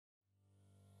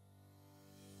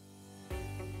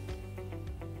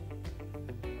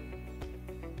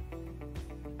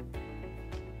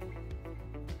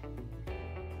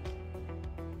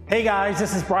Hey guys,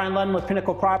 this is Brian Ludden with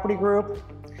Pinnacle Property Group,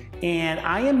 and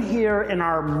I am here in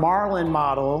our Marlin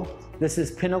model. This is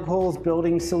Pinnacle's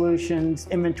Building Solutions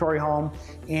inventory home,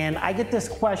 and I get this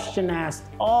question asked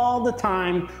all the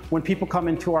time when people come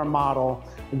into our model.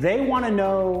 They want to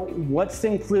know what's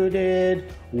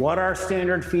included, what our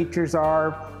standard features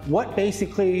are, what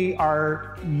basically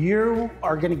you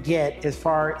are going to get as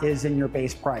far as in your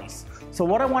base price. So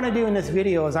what I want to do in this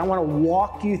video is I want to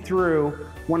walk you through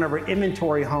one of our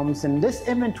inventory homes, and this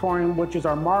inventory, which is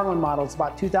our Marlin model, it's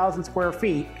about 2,000 square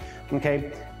feet,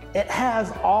 okay? It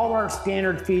has all our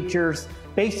standard features,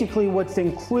 basically what's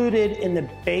included in the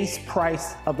base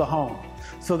price of the home.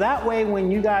 So that way,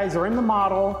 when you guys are in the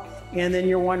model and then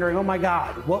you're wondering, oh my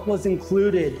God, what was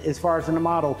included as far as in the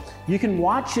model? You can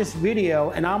watch this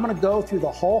video and I'm gonna go through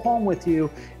the whole home with you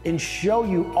and show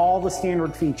you all the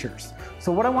standard features.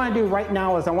 So what I wanna do right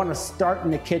now is I wanna start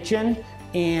in the kitchen,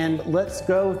 and let's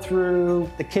go through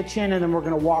the kitchen and then we're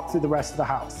gonna walk through the rest of the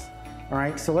house. All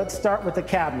right, so let's start with the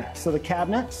cabinets. So the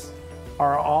cabinets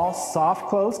are all soft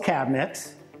close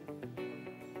cabinets,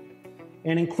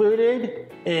 and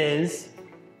included is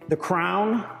the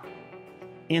crown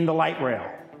and the light rail.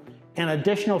 An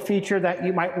additional feature that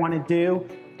you might want to do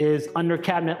is under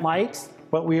cabinet lights,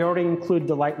 but we already include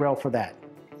the light rail for that.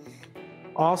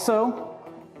 Also,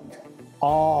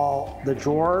 all the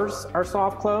drawers are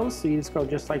soft close, so you just go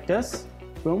just like this,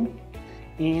 boom,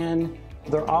 and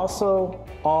they're also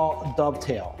all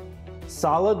dovetail,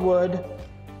 solid wood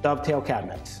dovetail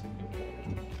cabinets.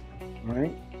 All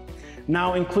right.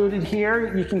 Now included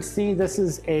here, you can see this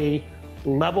is a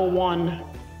level 1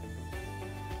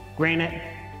 granite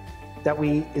that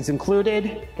is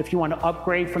included. If you want to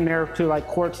upgrade from there to like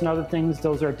quartz and other things,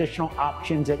 those are additional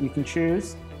options that you can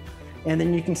choose. And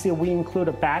then you can see we include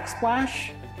a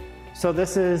backsplash. So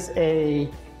this is a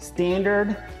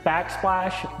standard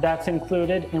backsplash that's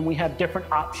included, and we have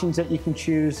different options that you can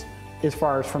choose as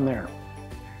far as from there.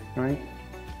 All right.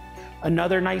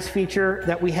 Another nice feature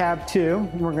that we have too,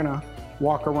 and we're gonna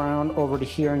walk around over to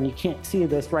here, and you can't see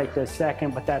this right this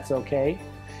second, but that's okay,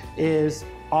 is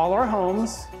all our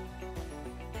homes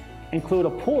include a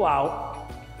pull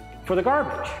out for the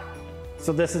garbage.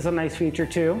 So this is a nice feature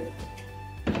too.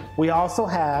 We also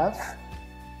have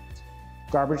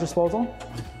garbage disposal,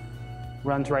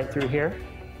 runs right through here.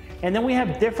 And then we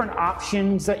have different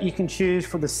options that you can choose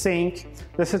for the sink.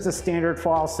 This is a standard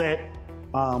faucet.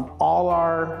 All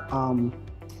our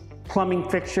plumbing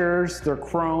fixtures, they're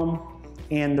chrome,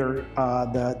 and they're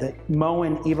the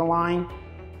Moen Evaline.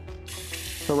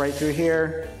 So right through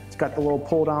here, it's got the little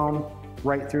pull down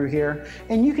right through here.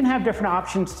 And you can have different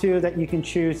options too that you can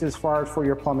choose as far as for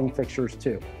your plumbing fixtures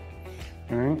too.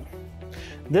 All right.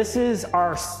 This is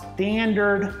our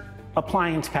standard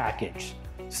appliance package.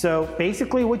 So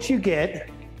basically what you get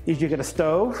is you get a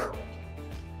stove,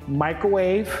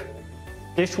 microwave,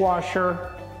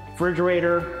 dishwasher,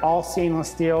 refrigerator, all stainless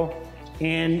steel,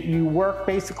 and you work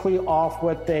basically off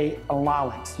with a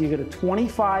allowance. You get a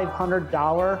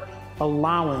 $2,500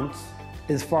 allowance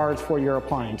as far as for your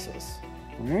appliances.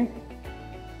 All right.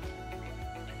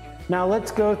 Now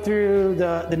let's go through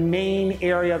the main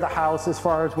area of the house as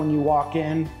far as when you walk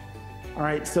in. All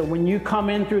right, so when you come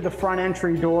in through the front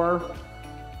entry door,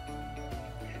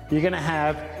 you're gonna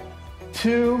have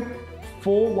 2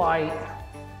 full light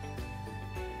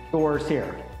doors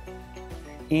here.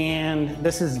 And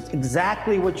this is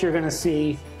exactly what you're gonna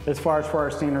see as far as for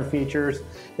our standard features.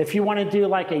 If you wanna do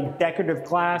like a decorative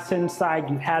glass inside,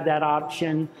 you have that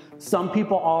option. Some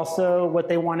people also, what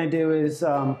they wanna do is,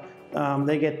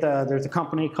 they get there's a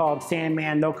company called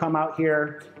Sandman. They'll come out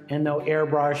here and they'll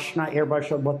airbrush, not airbrush,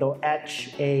 but they'll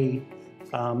etch a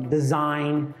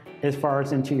design as far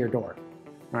as into your door,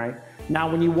 right? Now,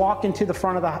 when you walk into the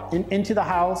front of into the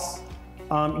house,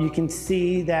 you can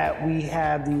see that we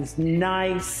have these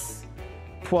nice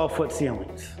 12-foot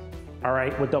ceilings, all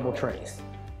right, with double trays.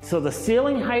 So the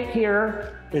ceiling height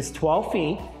here is 12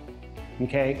 feet,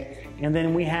 okay? And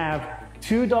then we have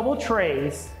 2 double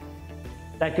trays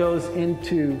that goes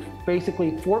into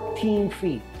basically 14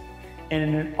 feet.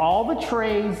 And in all the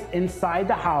trays inside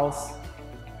the house,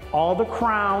 all the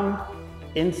crown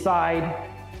inside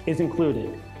is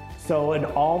included. So in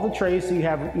all the trays, so you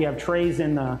have trays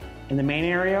in the main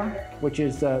area, which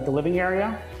is the living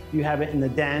area. You have it in the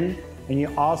den, and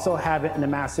you also have it in the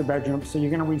master bedroom. So you're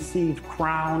gonna receive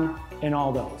crown in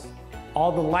all those.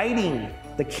 All the lighting,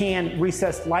 the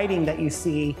recessed lighting that you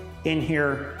see in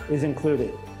here is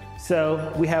included.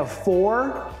 So we have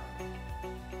 4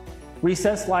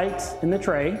 recessed lights in the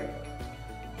tray,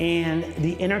 and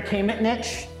the entertainment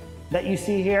niche that you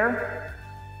see here,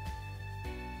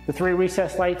 the 3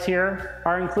 recessed lights here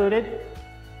are included.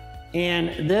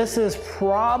 And this is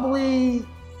probably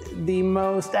the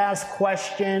most asked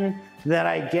question that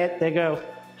I get. They go,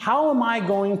 how am I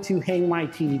going to hang my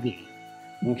TV?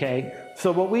 Okay,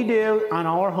 so what we do on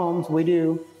all our homes, we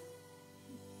do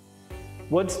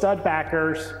wood stud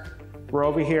backers. We're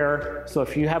over here. So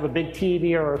if you have a big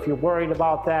TV or if you're worried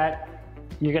about that,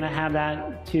 you're gonna have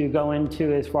that to go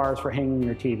into as far as for hanging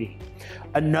your TV.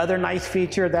 Another nice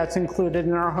feature that's included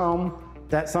in our home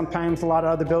that sometimes a lot of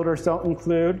other builders don't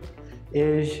include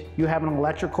is you have an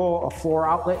electrical, a floor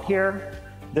outlet here.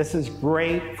 This is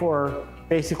great for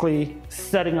basically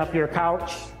setting up your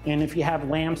couch and if you have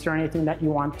lamps or anything that you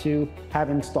want to have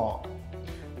installed.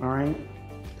 All right.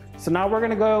 So now we're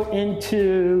gonna go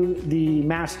into the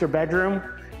master bedroom,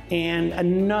 and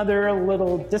another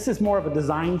little, this is more of a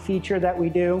design feature that we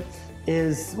do,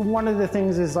 is one of the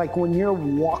things is like when you're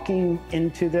walking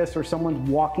into this or someone's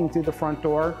walking through the front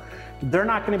door, they're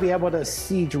not gonna be able to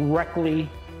see directly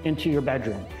into your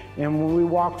bedroom. And when we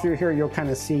walk through here, you'll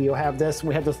kind of see, you'll have this,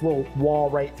 we have this little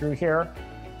wall right through here.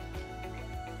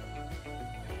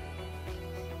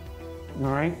 All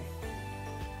right.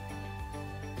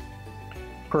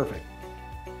 Perfect.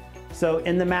 So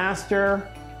in the master,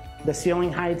 the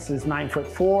ceiling height is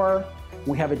 9'4".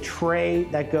 We have a tray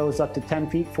that goes up to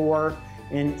 10'4",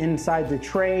 and inside the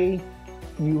tray,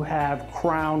 you have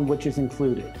crown, which is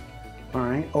included. All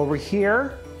right, over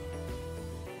here,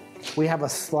 we have a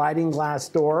sliding glass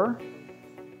door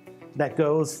that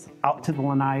goes out to the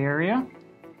lanai area.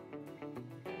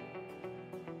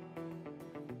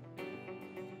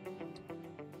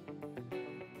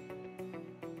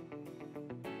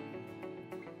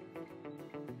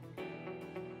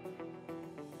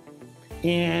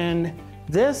 And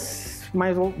this,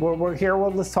 we're here,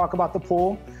 well, let's talk about the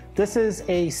pool. This is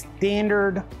a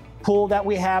standard pool that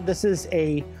we have. This is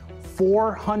a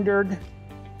 400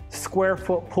 square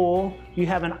foot pool. You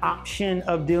have an option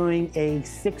of doing a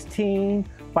 16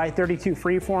 by 32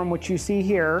 freeform, which you see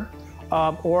here,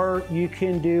 or you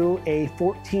can do a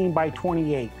 14 by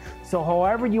 28. So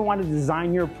however you want to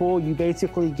design your pool, you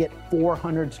basically get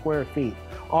 400 square feet.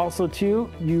 Also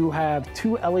too, you have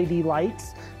 2 LED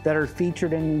lights that are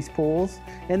featured in these pools.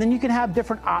 And then you can have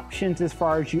different options as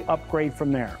far as you upgrade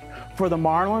from there. For the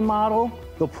Marlin model,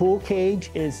 the pool cage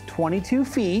is 22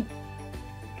 feet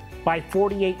by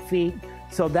 48 feet.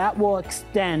 So that will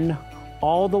extend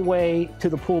all the way to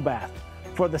the pool bath.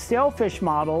 For the sailfish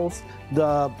models,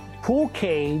 the pool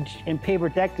cage and paper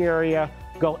deck area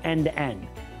go end to end.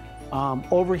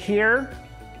 Over here,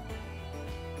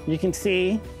 you can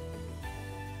see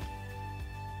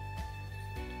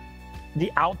the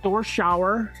outdoor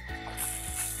shower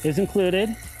is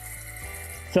included.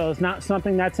 So it's not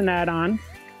something that's an add-on.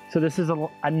 So this is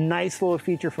a nice little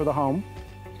feature for the home.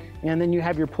 And then you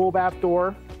have your pool bath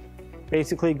door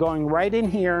basically going right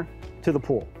in here to the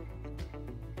pool.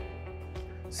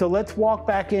 So let's walk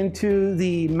back into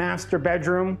the master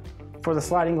bedroom for the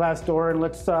sliding glass door, and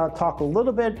let's talk a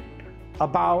little bit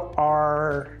about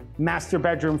our master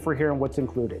bedroom for here and what's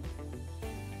included.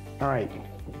 All right.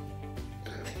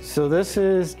 So this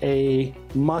is a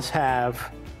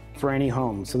must-have for any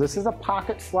home. So this is a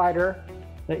pocket slider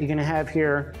that you're gonna have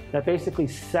here that basically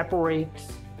separates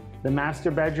the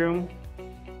master bedroom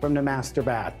from the master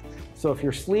bath. So if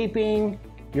you're sleeping,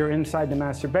 you're inside the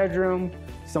master bedroom,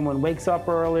 someone wakes up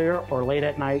earlier or late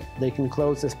at night, they can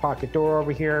close this pocket door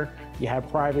over here. You have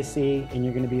privacy and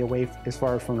you're gonna be away as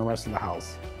far as from the rest of the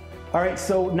house. All right,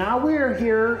 so now we're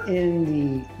here in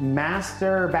the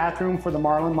master bathroom for the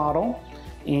Marlin model.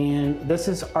 And this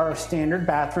is our standard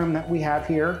bathroom that we have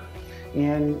here.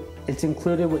 And it's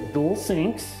included with dual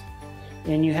sinks.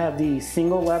 And you have the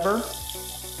single lever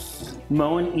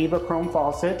Moen Eva chrome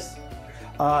faucets.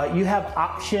 You have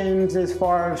options as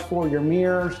far as for your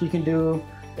mirrors. You can do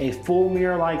a full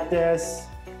mirror like this.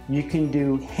 You can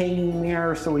do hanging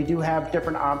mirrors. So we do have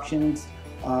different options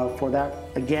for that.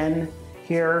 Again,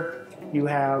 here you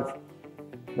have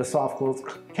the soft close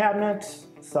cabinets,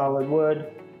 solid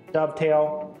wood,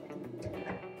 dovetail.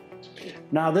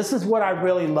 Now this is what I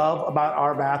really love about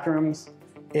our bathrooms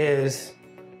is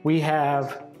we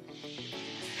have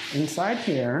inside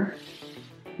here,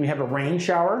 we have a rain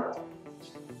shower,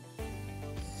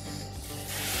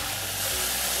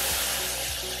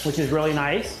 which is really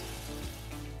nice.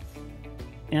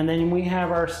 And then we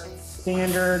have our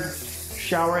standard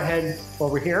shower head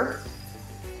over here.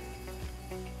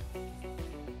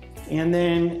 And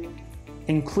then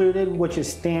included, which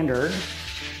is standard,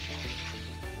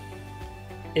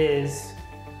 is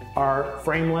our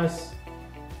frameless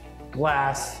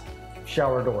glass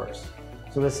shower doors.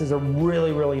 So this is a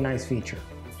really, really nice feature.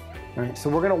 All right, so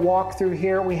we're gonna walk through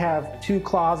here. We have 2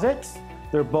 closets.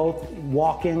 They're both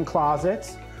walk-in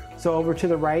closets. So over to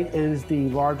the right is the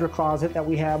larger closet that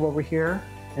we have over here.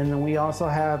 And then we also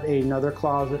have another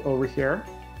closet over here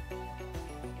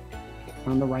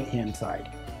on the right-hand side.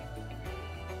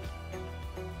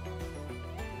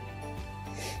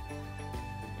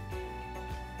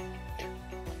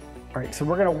 All right, so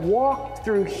we're gonna walk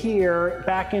through here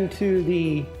back into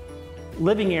the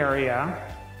living area.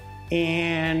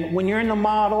 And when you're in the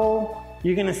model,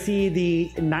 you're gonna see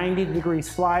the 90-degree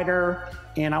slider.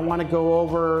 And I wanna go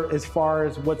over as far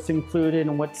as what's included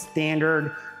and what's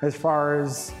standard as far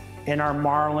as in our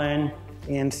Marlin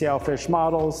and Sailfish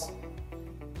models.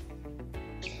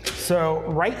 So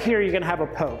right here, you're gonna have a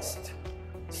post.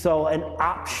 So an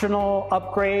optional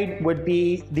upgrade would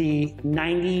be the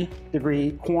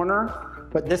 90-degree corner,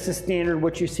 but this is standard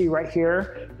what you see right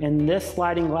here. And this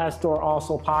sliding glass door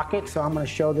also pockets, so I'm gonna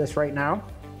show this right now.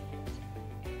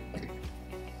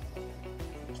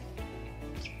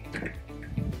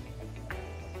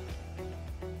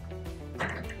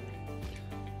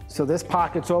 So this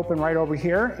pocket's open right over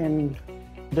here, and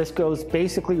this goes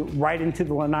basically right into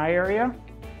the lanai area.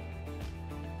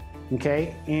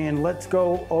 Okay, and let's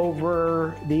go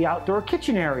over the outdoor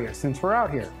kitchen area since we're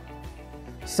out here.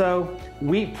 So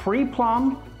we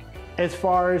pre-plumb as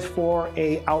far as for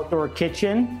a outdoor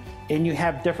kitchen, and you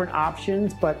have different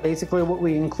options, but basically what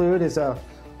we include is a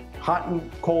hot and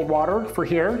cold water for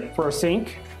here, for a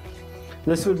sink.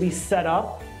 This would be set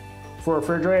up for a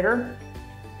refrigerator.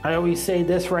 I always say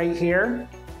this right here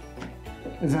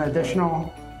is an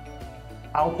additional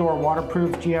outdoor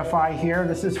waterproof GFI here.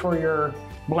 This is for your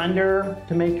blender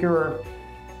to make your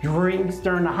drinks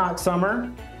during the hot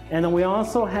summer. And then we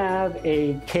also have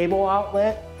a cable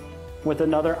outlet with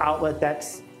another outlet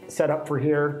that's set up for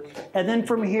here. And then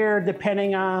from here,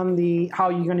 depending on how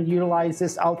you're gonna utilize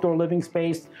this outdoor living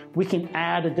space, we can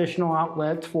add additional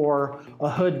outlets for a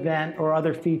hood vent or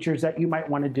other features that you might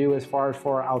wanna do as far as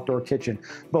for our outdoor kitchen.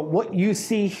 But what you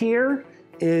see here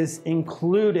is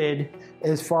included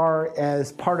as far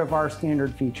as part of our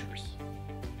standard features.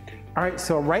 All right,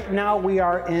 so right now we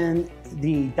are in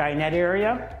the dinette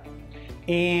area,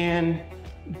 and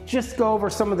just go over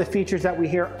some of the features that we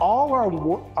hear. All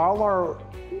our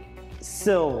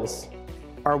sills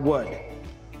are wood.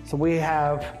 So we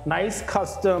have nice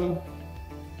custom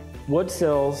wood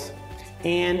sills,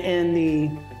 and in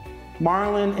the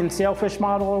Marlin and Sailfish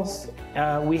models,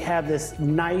 we have this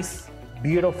nice,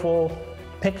 beautiful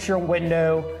picture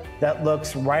window that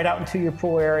looks right out into your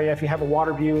pool area. If you have a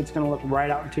water view, it's gonna look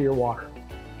right out into your water.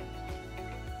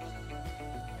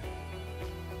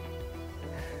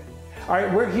 All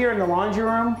right, we're here in the laundry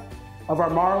room of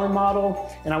our Marlin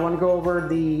model, and I wanna go over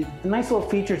the nice little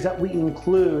features that we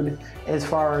include as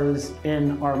far as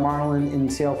in our Marlin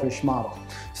and Sailfish model.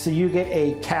 So you get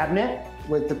a cabinet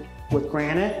with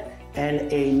granite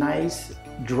and a nice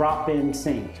drop-in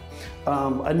sink.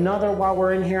 While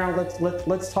we're in here,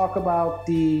 let's talk about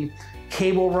the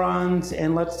cable runs,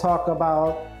 and let's talk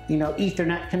about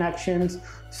Ethernet connections.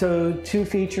 So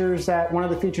one of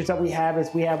the features that we have is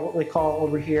we have what we call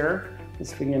over here.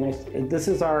 This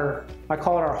is I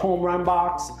call it our home run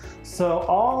box. So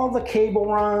all the cable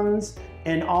runs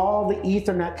and all the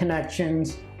Ethernet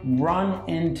connections run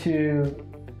into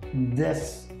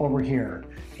this over here.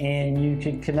 And you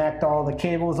can connect all the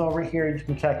cables over here. You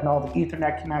can connect all the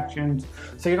Ethernet connections.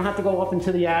 So you don't have to go up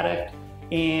into the attic,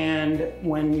 and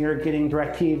when you're getting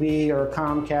DirecTV or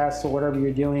Comcast or whatever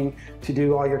you're doing to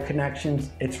do all your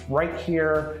connections, it's right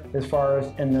here as far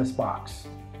as in this box.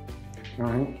 All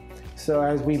right. So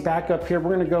as we back up here,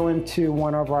 we're gonna go into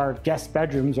one of our guest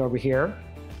bedrooms over here.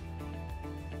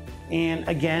 And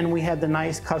again, we have the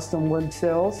nice custom wood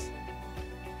sills.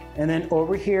 And then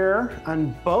over here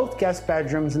on both guest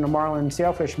bedrooms in the Marlin and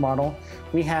Sailfish model,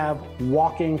 we have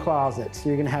walk-in closets. So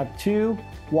you're gonna have 2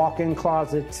 walk-in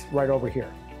closets right over here.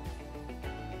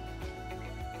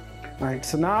 All right,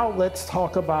 so now let's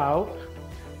talk about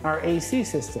our AC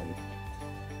system.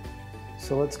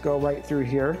 So let's go right through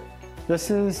here.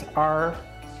 This is our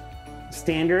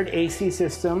standard AC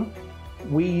system.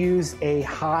 We use a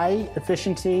high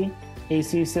efficiency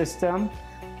AC system.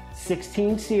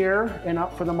 16 SEER and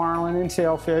up for the Marlin and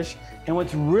Sailfish. And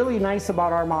what's really nice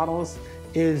about our models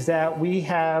is that we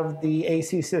have the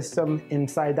AC system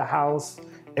inside the house.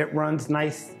 It runs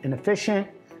nice and efficient.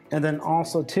 And then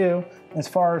also too, as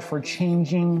far as for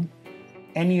changing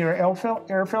any of your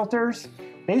air filters,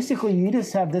 basically you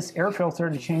just have this air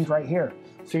filter to change right here.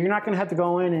 So you're not gonna have to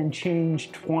go in and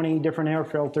change 20 different air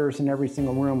filters in every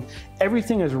single room.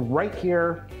 Everything is right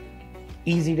here,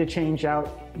 easy to change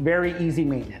out, very easy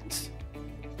maintenance.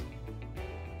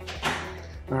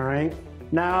 All right,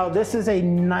 Now, this is a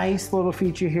nice little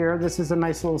feature here. This is a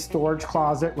nice little storage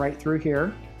closet right through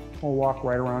here. We'll walk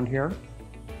right around here.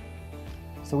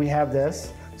 So we have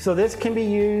this. So this can be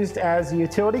used as a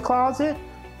utility closet,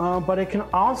 but it can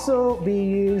also be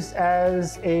used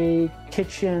as a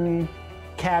kitchen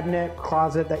cabinet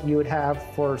closet that you would have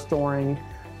for storing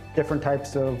different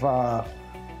types of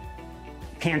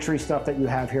pantry stuff that you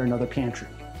have here, another pantry.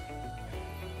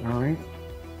 All right.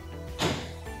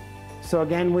 So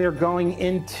again, we are going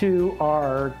into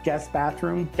our guest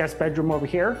bedroom over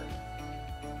here.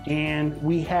 And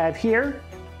we have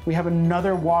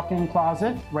another walk-in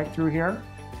closet right through here.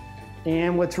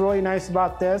 And what's really nice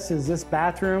about this is this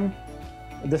bathroom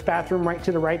right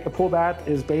to the right, the pool bath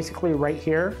is basically right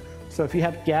here. So if you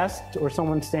have guests or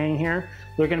someone staying here,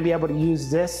 they're gonna be able to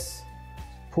use this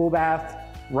pool bath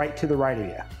right to the right of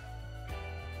you.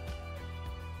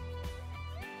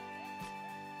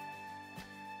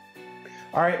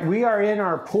 All right, we are in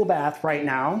our pool bath right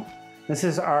now. This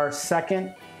is our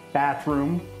second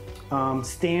bathroom.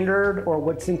 Standard, or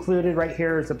what's included right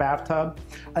here, is a bathtub.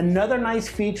 Another nice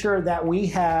feature that we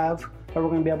have that we're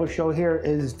gonna be able to show here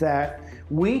is that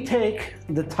we take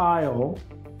the tile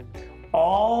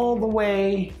all the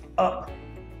way up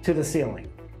to the ceiling,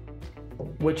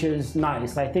 which is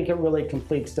nice. I think it really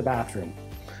completes the bathroom.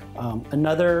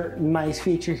 Another nice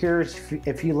feature here is,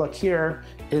 if you look here,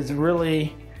 is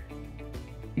really,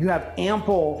 you have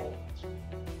ample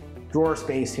drawer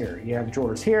space here. You have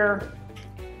drawers here,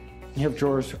 you have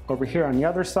drawers over here on the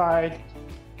other side,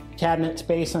 cabinet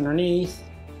space underneath.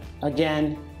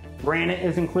 Again, granite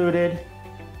is included,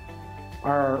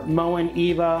 our Moen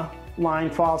Eva line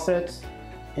faucets,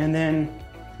 and then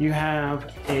you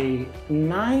have a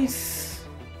nice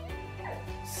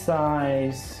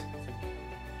size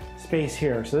space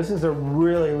here. So this is a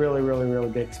really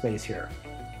big space here.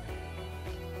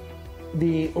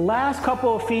 The last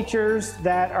couple of features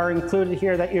that are included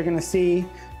here that you're gonna see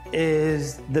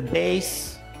is the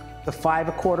base, the 5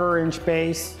 1/4 inch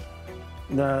base.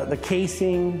 The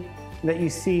casing that you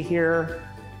see here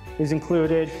is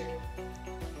included.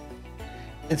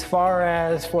 As far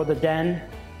as for the den,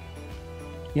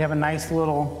 you have a nice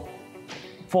little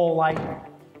full light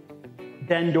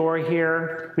den door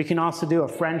here. We can also do a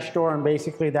French door, and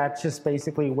basically that's just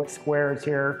basically what square is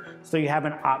here. So you have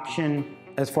an option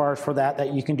as far as for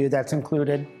that you can do, that's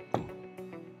included.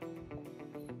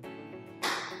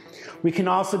 We can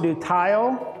also do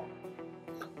tile,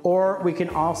 or we can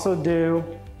also do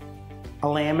a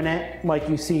laminate like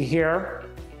you see here.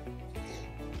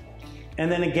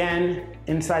 And then again,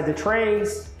 inside the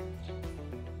trays,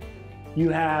 you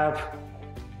have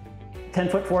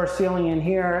 10'4" ceiling in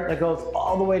here that goes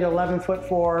all the way to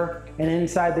 11'4", and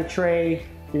inside the tray,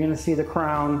 you're gonna see the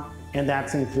crown, and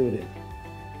that's included.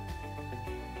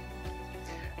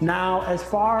 Now, as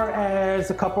far as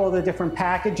a couple of the different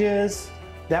packages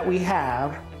that we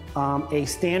have, a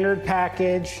standard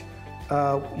package,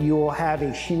 you will have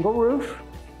a shingle roof,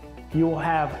 you will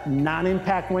have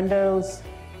non-impact windows,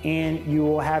 and you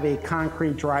will have a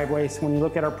concrete driveway. So when you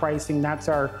look at our pricing, that's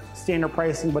our standard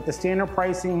pricing, but the standard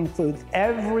pricing includes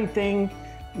everything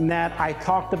that I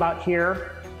talked about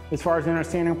here as far as in our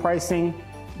standard pricing.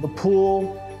 The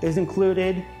pool is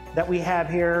included that we have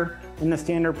here in the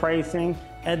standard pricing.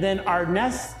 And then our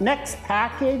next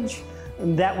package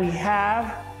that we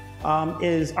have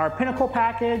is our Pinnacle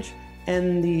package.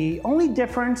 And the only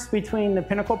difference between the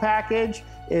Pinnacle package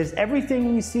is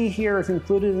everything you see here is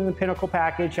included in the Pinnacle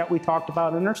package that we talked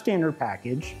about in our standard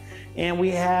package. And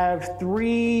we have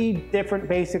 3 different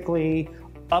basically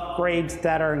upgrades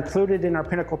that are included in our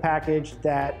Pinnacle package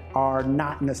that are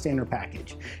not in the standard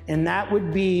package. And that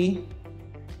would be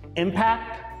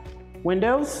impact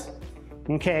windows,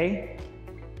 okay,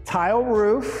 tile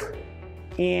roof,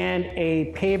 and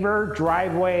a paver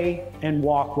driveway and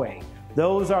walkway.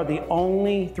 Those are the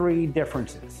only 3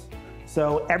 differences.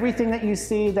 So everything that you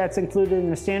see that's included in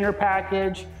the standard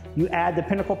package, you add the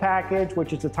Pinnacle package,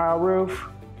 which is a tile roof,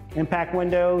 impact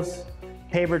windows,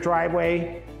 paver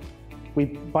driveway. We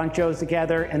bunch those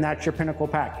together, and that's your Pinnacle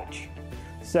package.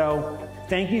 So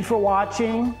thank you for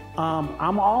watching.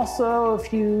 I'm also,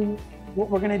 what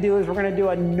we're gonna do is we're gonna do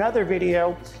another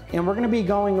video, and we're gonna be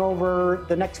going over,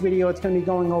 the next video, it's gonna be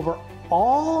going over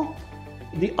all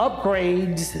the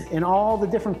upgrades and all the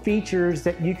different features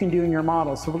that you can do in your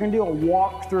model. So we're gonna do a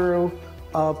walkthrough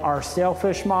of our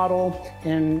sailfish model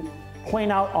and point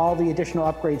out all the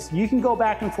additional upgrades. You can go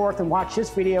back and forth and watch this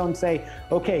video and say,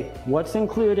 okay, what's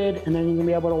included? And then you're gonna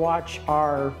be able to watch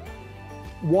our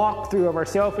walkthrough of our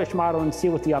sailfish model and see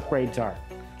what the upgrades are.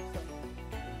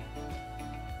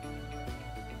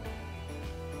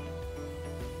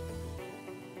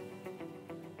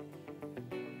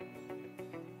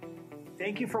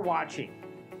 Thank you for watching.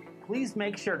 Please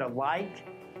make sure to like,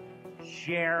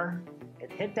 share,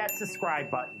 and hit that subscribe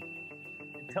button.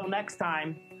 Until next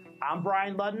time, I'm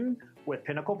Brian Ludden with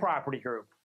Pinnacle Property Group.